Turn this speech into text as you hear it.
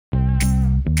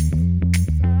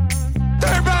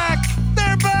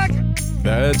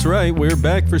That's right, we're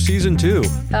back for Season 2.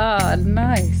 Oh,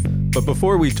 nice. But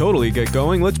before we totally get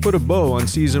going, let's put a bow on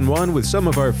Season 1 with some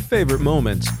of our favorite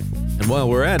moments. And while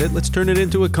we're at it, let's turn it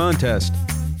into a contest.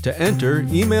 To enter,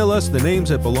 email us the names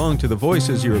that belong to the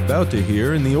voices you're about to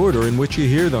hear in the order in which you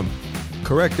hear them.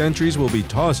 Correct entries will be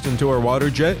tossed into our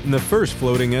water jet, and the first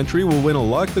floating entry will win a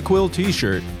Lock the Quill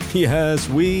t-shirt. Yes,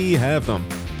 we have them.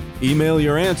 Email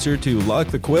your answer to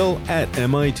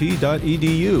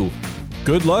lockthequill@mit.edu.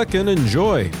 Good luck and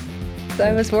enjoy.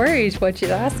 I was worried what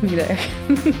you'd ask me there.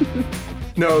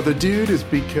 No, the dude is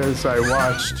because I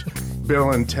watched Bill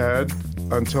and Ted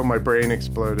until my brain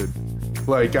exploded.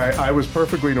 Like, I was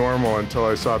perfectly normal until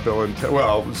I saw Bill and Ted.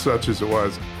 Well, such as it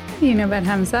was. You know about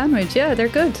ham sandwich? Yeah, they're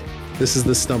good. This is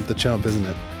the Stump the Chump, isn't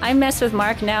it? I mess with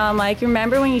Mark now. I'm like,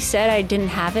 remember when you said I didn't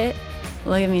have it?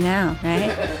 Look at me now,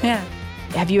 right? Yeah.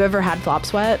 Have you ever had flop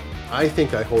sweat? I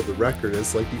think I hold the record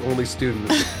as like the only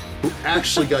student who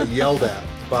actually got yelled at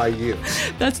by you.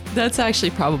 That's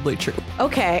actually probably true.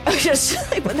 Okay,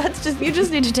 but that's just, you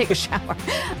just need to take a shower.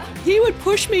 He would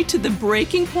push me to the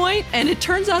breaking point, and it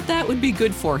turns out that would be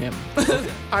good for him.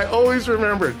 I always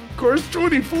remembered, course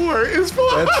 24 is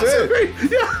philosophy. That's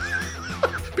it. Yeah.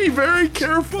 Be very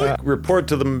careful. Report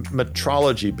to the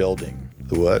metrology building.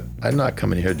 The what? I'm not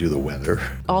coming here to do the weather.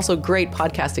 Also great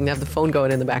podcasting to have the phone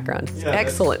going in the background. Yeah,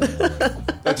 excellent.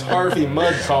 That's Harvey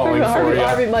Mudd calling for you.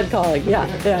 Harvey Mudd calling,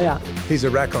 yeah. He's a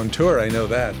raconteur, I know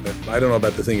that, but I don't know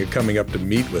about the thing of coming up to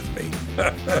meet with me.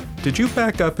 Did you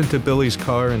back up into Billy's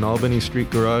car in Albany Street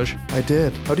Garage? I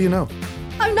did. How do you know?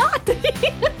 I'm not.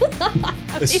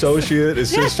 Associate,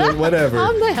 assistant, whatever.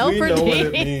 I'm the helper. We know what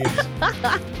it means.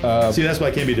 See, that's why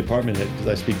I can't be department head, because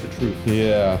I speak the truth.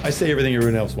 Yeah. I say everything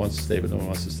everyone else wants to say, but no one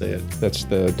wants to say it. That's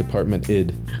the department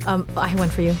id. I have one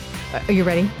for you. Are you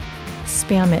ready?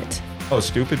 Spam it. Oh,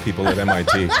 stupid people at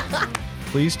MIT.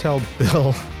 Please tell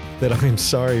Bill that I'm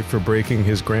sorry for breaking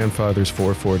his grandfather's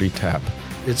 440 tap.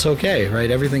 It's okay, right?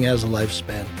 Everything has a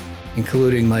lifespan,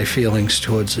 including my feelings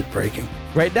towards it breaking.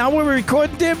 Right now we're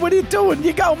recording, Dad. What are you doing?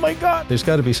 You go, oh my God. There's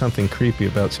got to be something creepy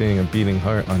about seeing a beating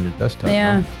heart on your desktop.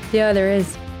 Yeah, there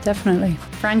is. Definitely.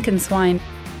 Frankenswine.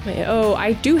 Oh,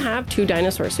 I do have 2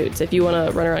 dinosaur suits if you want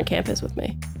to run around campus with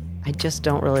me. I just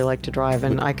don't really like to drive,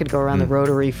 and I could go around the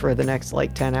Rotary for the next,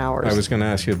 10 hours. I was going to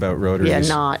ask you about rotaries.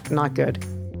 Yeah, not good.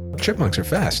 Chipmunks are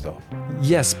fast, though.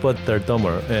 Yes, but they're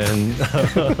dumber. And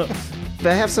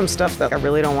They have some stuff that I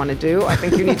really don't want to do. I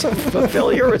think you need to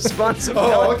fulfill your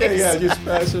responsibilities. Oh, okay, yeah, just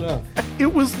pass it on.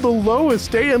 It was the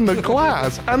lowest day in the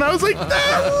class, and I was like,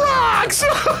 that rocks!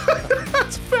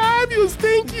 That's fabulous,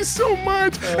 thank you so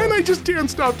much. And I just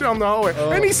danced off down the hallway,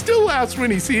 and he still laughs when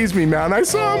he sees me, man. I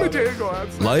saw him a day ago.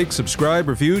 Like, subscribe,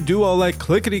 review, do all that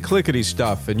clickety-clickety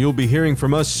stuff, and you'll be hearing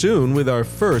from us soon with our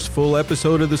first full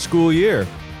episode of the school year,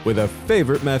 with a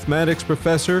favorite mathematics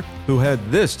professor who had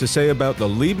this to say about the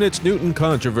Leibniz-Newton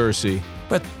controversy.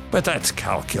 but that's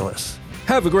calculus.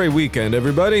 Have a great weekend,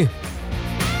 everybody.